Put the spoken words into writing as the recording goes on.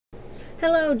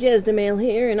Hello, Jezdamayel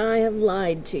here, and I have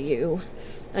lied to you.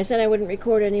 I said I wouldn't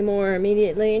record anymore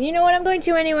immediately, and you know what? I'm going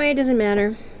to anyway. It doesn't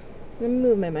matter. Let me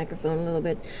move my microphone a little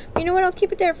bit. But you know what? I'll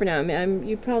keep it there for now.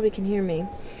 You probably can hear me.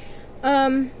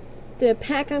 The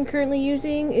pack I'm currently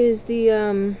using is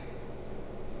the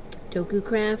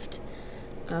DokuCraft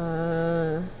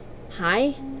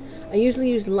high. I usually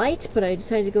use light, but I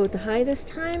decided to go with the high this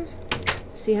time.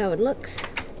 See how it looks.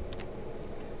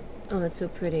 Oh, that's so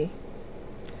pretty.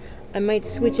 I might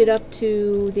switch it up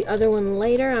to the other one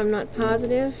later. I'm not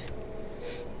positive.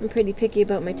 I'm pretty picky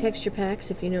about my texture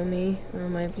packs, if you know me.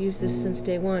 I've used this since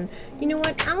day one. You know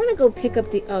what? I want to go pick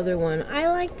up the other one. I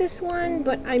like this one,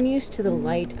 but I'm used to the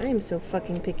light. I am so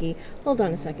fucking picky. Hold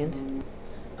on a second.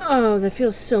 Oh, that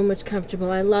feels so much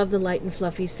comfortable. I love the light and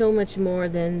fluffy so much more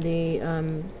than the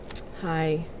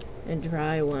high and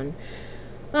dry one.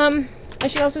 I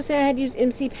should also say I had used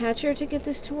MC Patcher to get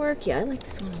this to work. Yeah, I like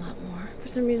this one a lot more. For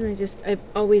some reason, I've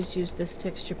always used this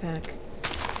texture pack.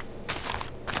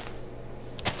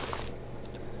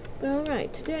 But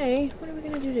alright, today, what are we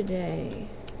going to do today?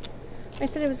 I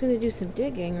said I was going to do some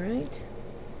digging, right?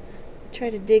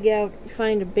 Try to dig out,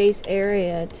 find a base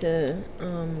area to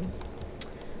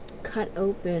cut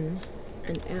open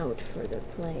and out for the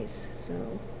place.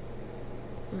 So,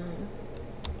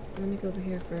 let me go over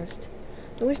here first.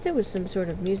 I wish there was some sort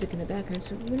of music in the background,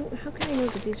 so how can I know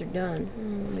that these are done?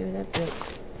 Oh, maybe that's it.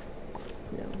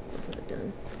 No, that's not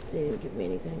done. They didn't give me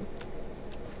anything.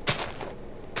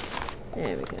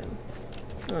 There we go.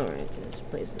 Alright, let's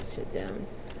place this shit down.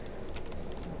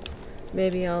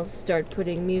 Maybe I'll start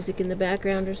putting music in the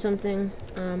background or something.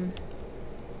 I'm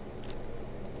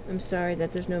sorry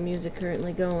that there's no music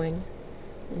currently going.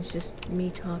 It's just me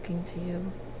talking to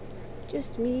you.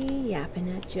 Just me yapping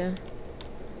at you.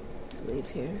 Let's leave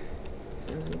here.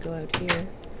 So I'm going to go out here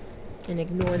and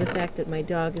ignore the fact that my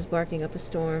dog is barking up a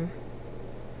storm.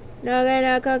 No, get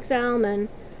out, cook salmon.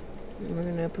 And we're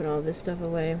going to put all this stuff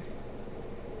away.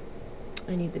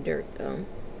 I need the dirt, though.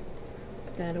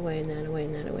 Put that away, and that away,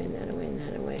 and that away, and that away, and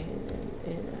that away, and then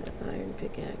an iron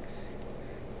pickaxe.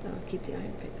 I'll keep the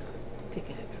iron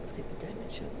pickaxe. I'll take the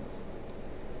diamond shovel.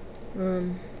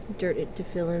 Dirt to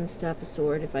fill in stuff, a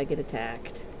sword if I get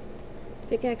attacked.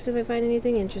 Pickaxe if I find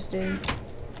anything interesting.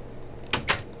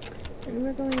 And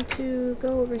we're going to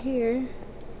go over here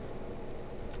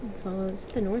and follow. Is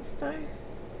it the North Star?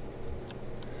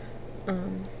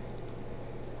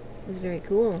 It's very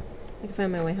cool. I can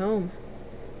find my way home.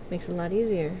 Makes it a lot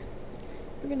easier.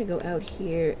 We're gonna go out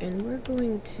here and we're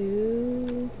going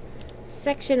to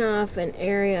section off an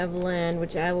area of land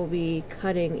which I will be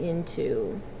cutting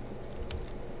into.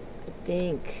 I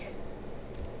think.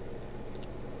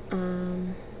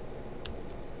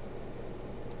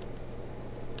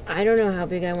 I don't know how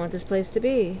big I want this place to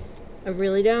be. I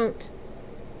really don't.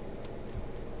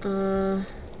 I'll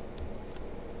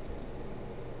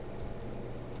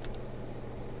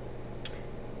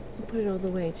put it all the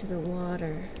way to the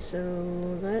water.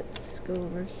 So let's go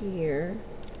over here.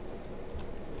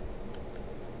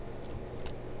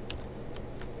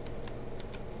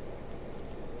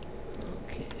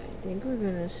 Okay, I think we're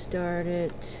gonna start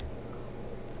it.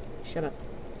 Shut up.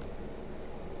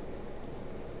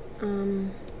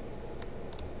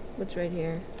 What's right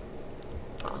here?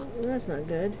 Well, that's not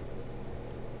good.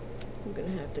 I'm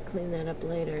gonna have to clean that up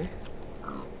later.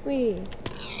 Whee!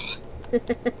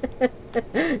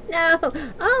 No!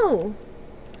 Oh!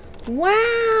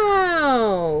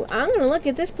 Wow! I'm gonna look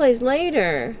at this place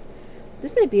later.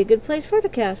 This might be a good place for the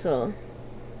castle.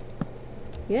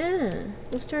 Yeah,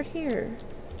 we'll start here.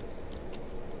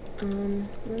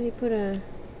 Let me put a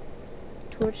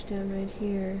torch down right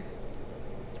here.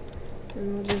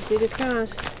 And we'll just dig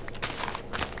across.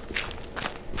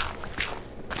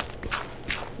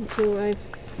 Until I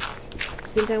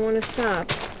think I want to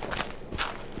stop.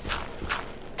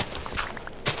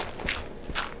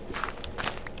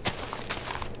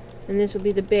 And this will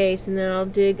be the base, and then I'll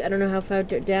dig. I don't know how far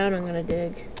down I'm gonna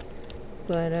dig,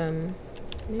 but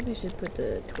maybe I should put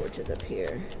the torches up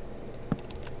here.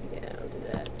 Yeah, I'll do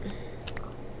that.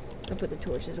 I'll put the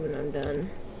torches when I'm done.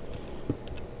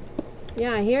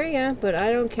 Yeah, I hear ya, but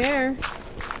I don't care.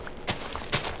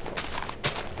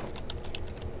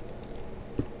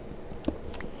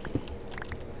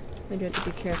 I do have to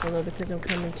be careful though, because I'm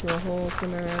coming to a hole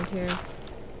somewhere around here.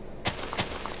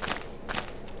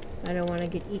 I don't want to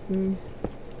get eaten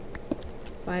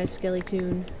by a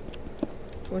skeleton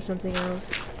or something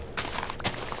else.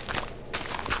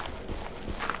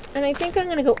 And I think I'm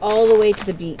going to go all the way to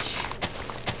the beach.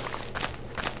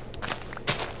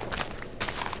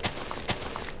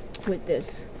 With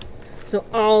this. So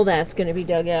all that's going to be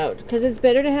dug out. Because it's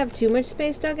better to have too much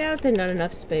space dug out than not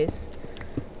enough space.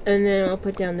 And then I'll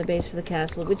put down the base for the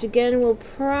castle, which again will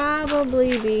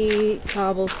probably be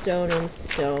cobblestone and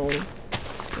stone.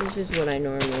 This is what I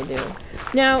normally do.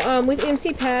 Now, with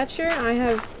MC Patcher, I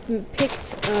have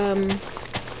picked,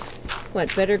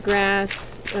 better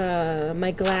grass.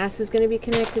 My glass is going to be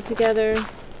connected together.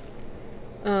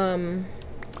 What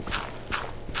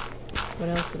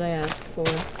else did I ask for?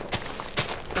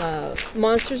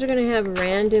 Monsters are going to have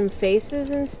random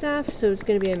faces and stuff, so it's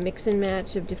going to be a mix and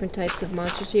match of different types of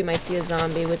monsters. So you might see a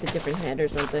zombie with a different head or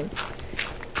something.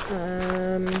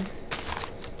 I'm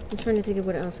trying to think of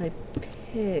what else I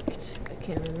picked. I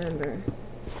can't remember.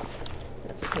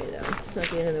 That's okay though. It's not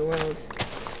the end of the world.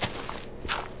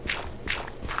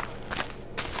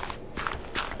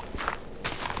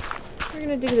 We're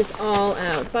going to dig this all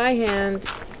out by hand.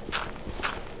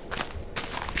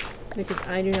 Because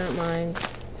I do not mind.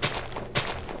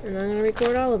 And I'm going to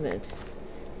record all of it.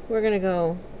 We're going to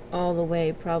go all the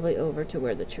way probably over to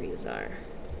where the trees are.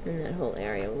 And that whole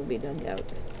area will be dug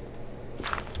out.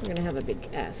 We're going to have a big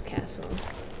ass castle.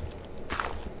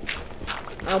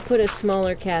 I'll put a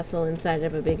smaller castle inside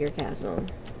of a bigger castle.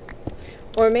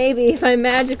 Or maybe, if I'm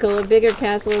magical, a bigger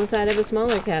castle inside of a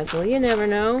smaller castle. You never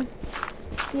know.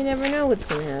 You never know what's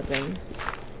going to happen.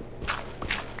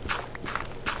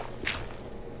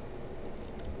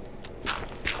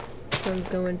 Sun's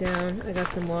going down. I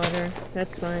got some water.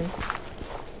 That's fine.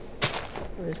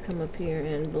 I'll just come up here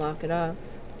and block it off.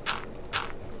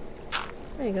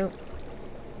 There you go.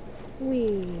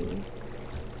 Whee!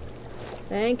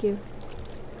 Thank you.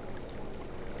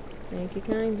 Thank you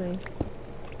kindly.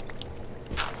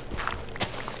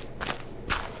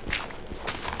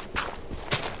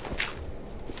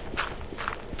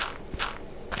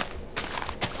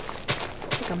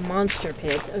 A monster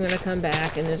pit. I'm gonna come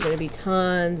back and there's gonna be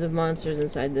tons of monsters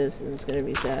inside this and it's gonna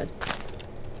be sad.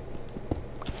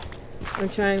 I'm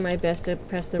trying my best to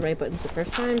press the right buttons the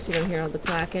first time so you don't hear all the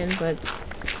clacking, but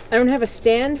I don't have a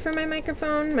stand for my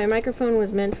microphone. My microphone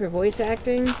was meant for voice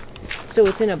acting, so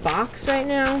it's in a box right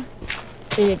now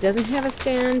and it doesn't have a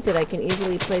stand that I can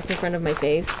easily place in front of my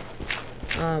face.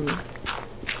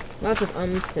 Lots of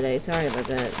ums today, sorry about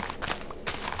that.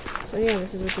 So yeah,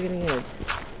 this is what you're gonna get.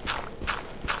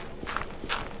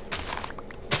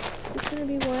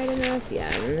 Be wide enough,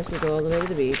 yeah, and then this will go all the way to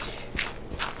the beach.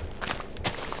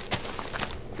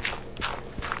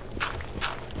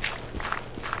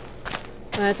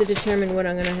 I have to determine what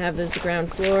I'm going to have as the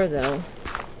ground floor, though.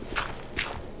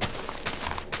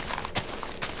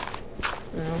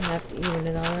 I'll have to even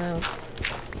it all out.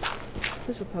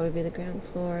 This will probably be the ground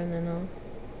floor, and then I'll...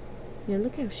 Yeah,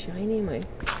 look how shiny my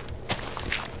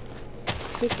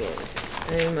pick is.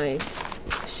 I mean, my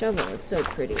shovel, it's so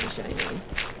pretty and shiny.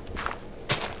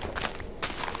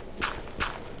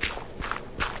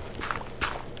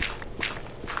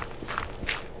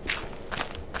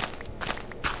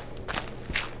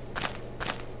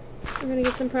 We're gonna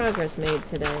get some progress made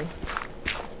today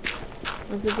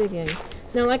of the digging.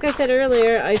 Now, like I said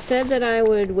earlier, I said that I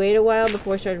would wait a while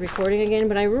before I started recording again,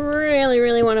 but I really,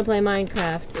 really want to play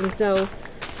Minecraft. And so,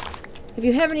 if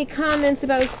you have any comments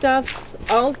about stuff,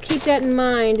 I'll keep that in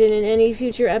mind, and in any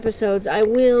future episodes, I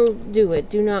will do it.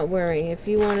 Do not worry. If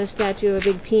you want a statue of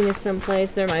a big penis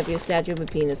someplace, there might be a statue of a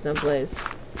penis someplace.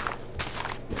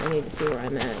 I need to see where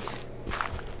I'm at.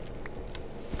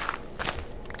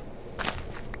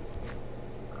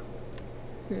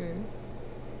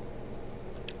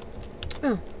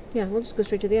 Oh, yeah, we'll just go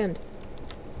straight to the end.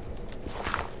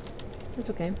 That's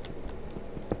okay.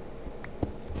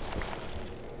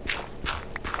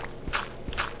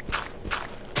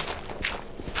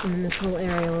 And then this whole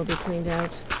area will be cleaned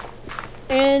out.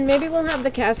 And maybe we'll have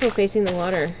the castle facing the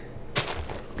water.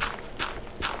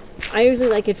 I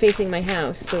usually like it facing my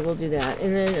house, but we'll do that.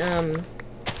 And then,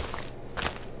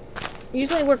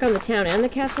 usually I work on the town and the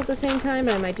castle at the same time,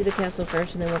 but I might do the castle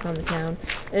first and then work on the town.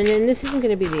 And then this isn't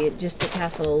going to be just the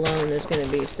castle alone. There's going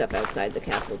to be stuff outside the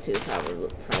castle too,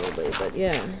 probably. But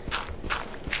yeah.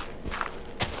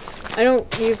 I don't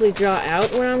usually draw out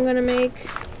what I'm going to make.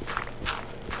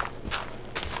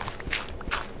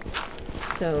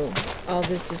 So all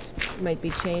this might be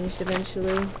changed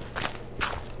eventually.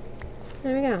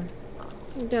 There we go.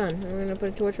 I'm done. I'm going to put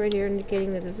a torch right here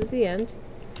indicating that this is the end.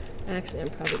 Actually, I'm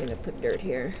probably going to put dirt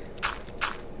here.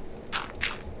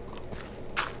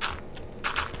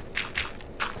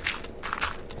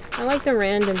 I like the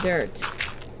random dirt.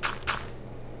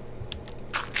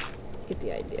 Get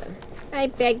the idea. Hi,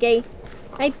 Peggy.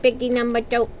 Hi, Peggy number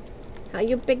 2. How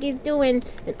you Peggy doing?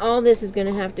 And all this is going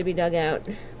to have to be dug out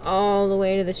all the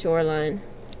way to the shoreline.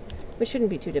 which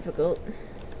shouldn't be too difficult.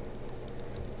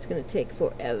 It's gonna take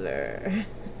forever.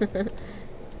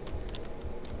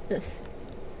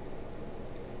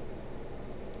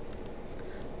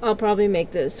 I'll probably make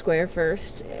the square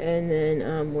first and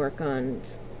then work on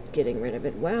getting rid of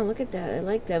it. Wow, look at that. I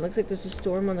like that. Looks like there's a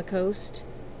storm on the coast.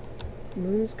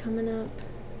 Moon's coming up.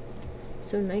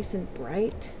 So nice and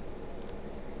bright.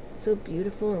 So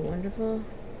beautiful and wonderful.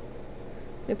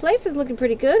 The place is looking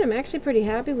pretty good. I'm actually pretty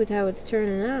happy with how it's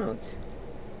turning out.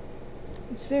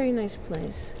 It's a very nice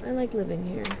place. I like living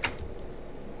here.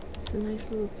 It's a nice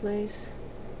little place.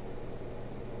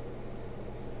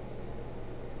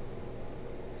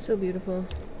 So beautiful.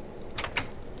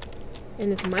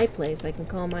 And it's my place. I can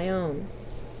call my own.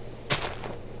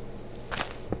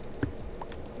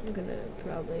 I'm gonna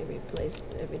probably replace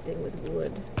everything with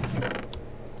wood.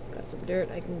 Got some dirt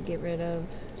I can get rid of.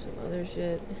 Some other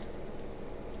shit.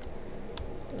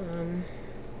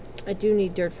 I do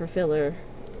need dirt for filler.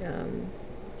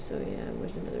 So yeah,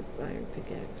 where's another iron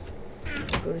pickaxe?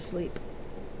 Go to sleep.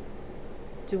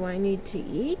 Do I need to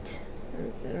eat?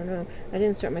 I don't know. I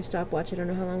didn't start my stopwatch. I don't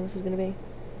know how long this is going to be.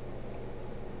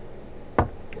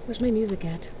 Where's my music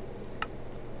at?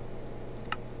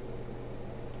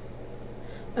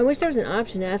 I wish there was an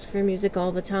option to ask for music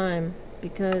all the time,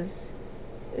 because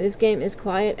this game is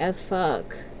quiet as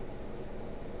fuck.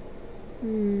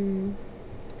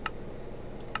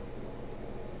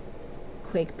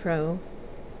 Quake Pro.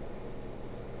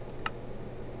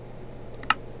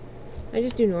 I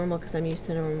just do normal because I'm used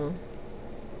to normal.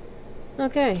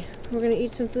 Okay, we're gonna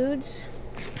eat some foods.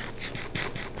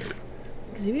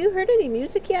 Because have you heard any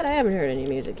music yet? I haven't heard any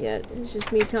music yet. It's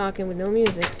just me talking with no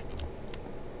music.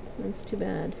 That's too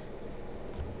bad.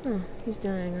 Oh, he's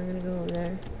dying. I'm gonna go over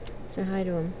there. Say hi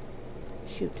to him.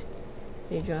 Shoot.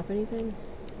 Did he drop anything?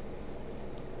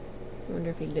 I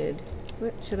wonder if he did.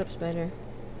 What? Shut up, spider.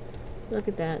 Look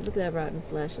at that. Look at that rotten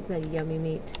flesh. Look at that yummy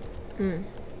meat.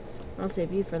 I'll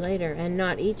save you for later and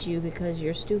not eat you because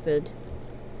you're stupid.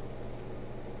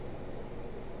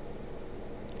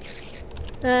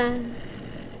 Hey.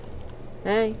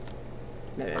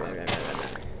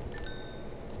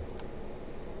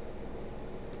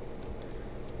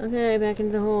 Okay, back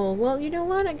into the hole. Well, you know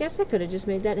what? I guess I could have just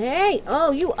made that. Hey!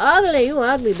 Oh, you ugly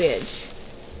bitch.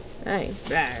 Hey.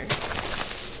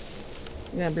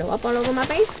 You gonna blow up all over my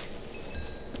face?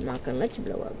 I'm not gonna let you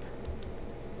blow up.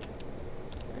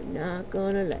 I'm not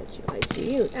gonna let you. I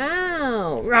see you.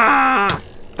 Ow! Rah!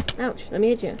 Ouch. Let me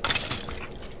hit you.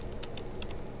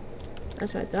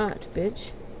 That's what I thought,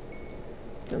 bitch.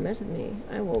 Don't mess with me.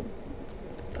 I will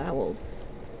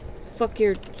fuck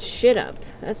your shit up.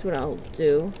 That's what I'll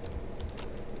do.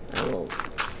 I will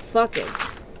fuck it.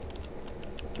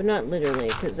 But not literally,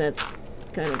 because that's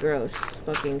kind of gross.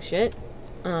 Fucking shit.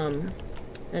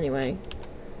 Anyway.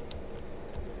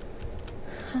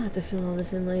 I'll have to fill all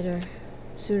this in later.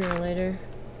 Sooner or later.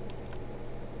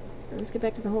 Let's get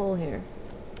back to the hole here.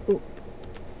 Oop.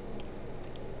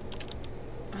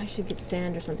 I should get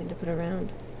sand or something to put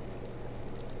around.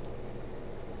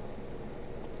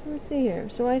 So let's see here.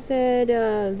 So I said,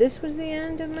 this was the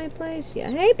end of my place?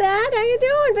 Yeah. Hey, Bat! How you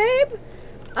doing, babe?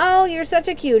 Oh, you're such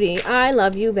a cutie. I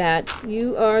love you, Bat.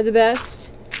 You are the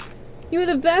best. You're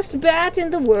the best bat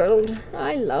in the world.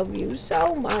 I love you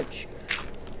so much.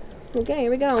 Okay,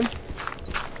 here we go.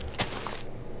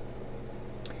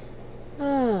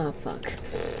 Oh, fuck.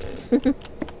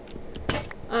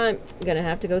 I'm gonna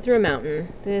have to go through a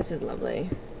mountain. This is lovely.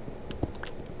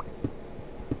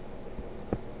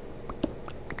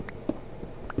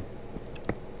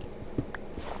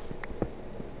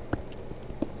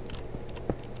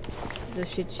 This is a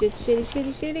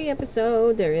shitty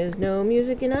episode. There is no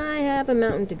music and I have a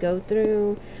mountain to go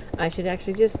through. I should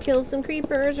actually just kill some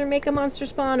creepers or make a monster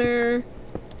spawner.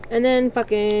 And then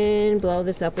fucking blow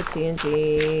this up with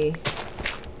TNT.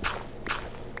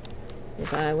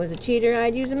 If I was a cheater,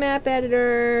 I'd use a map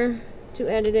editor to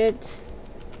edit it.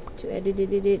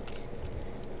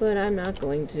 But I'm not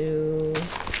going to.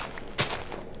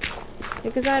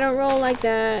 Because I don't roll like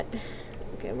that.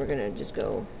 Okay, we're gonna just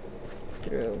go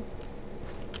through.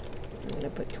 I'm gonna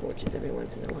put torches every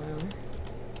once in a while.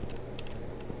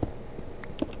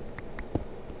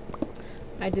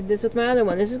 I did this with my other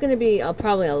one. This is gonna be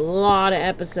probably a lot of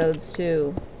episodes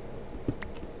too.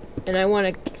 And I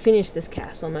want to finish this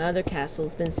castle. My other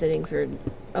castle's been sitting for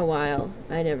a while.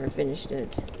 I never finished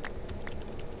it.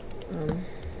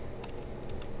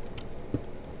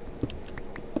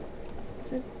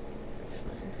 So that's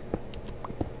fine.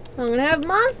 I'm gonna have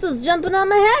monsters jumping on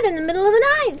my head in the middle of the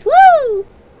night. Woo!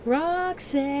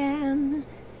 Roxanne,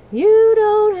 you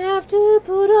don't have to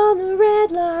put on the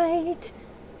red light.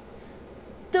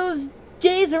 Those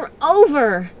days are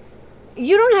over.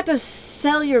 You don't have to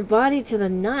sell your body to the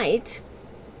night.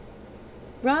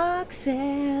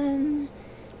 Roxanne,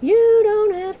 you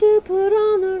don't have to put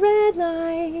on the red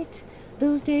light.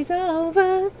 Those days are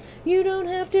over. You don't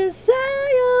have to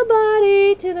sell your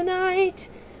body to the night.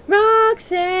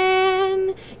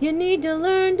 Roxanne, you need to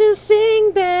learn to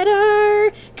sing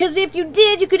better. 'Cause if you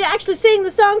did, you could actually sing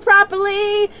the song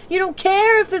properly. You don't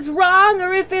care if it's wrong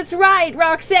or if it's right,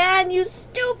 Roxanne, you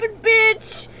stupid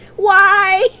bitch.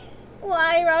 Why?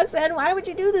 Why, Roxanne? Why would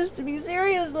you do this to me?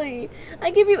 Seriously. I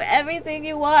give you everything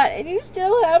you want, and you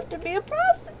still have to be a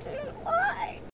prostitute.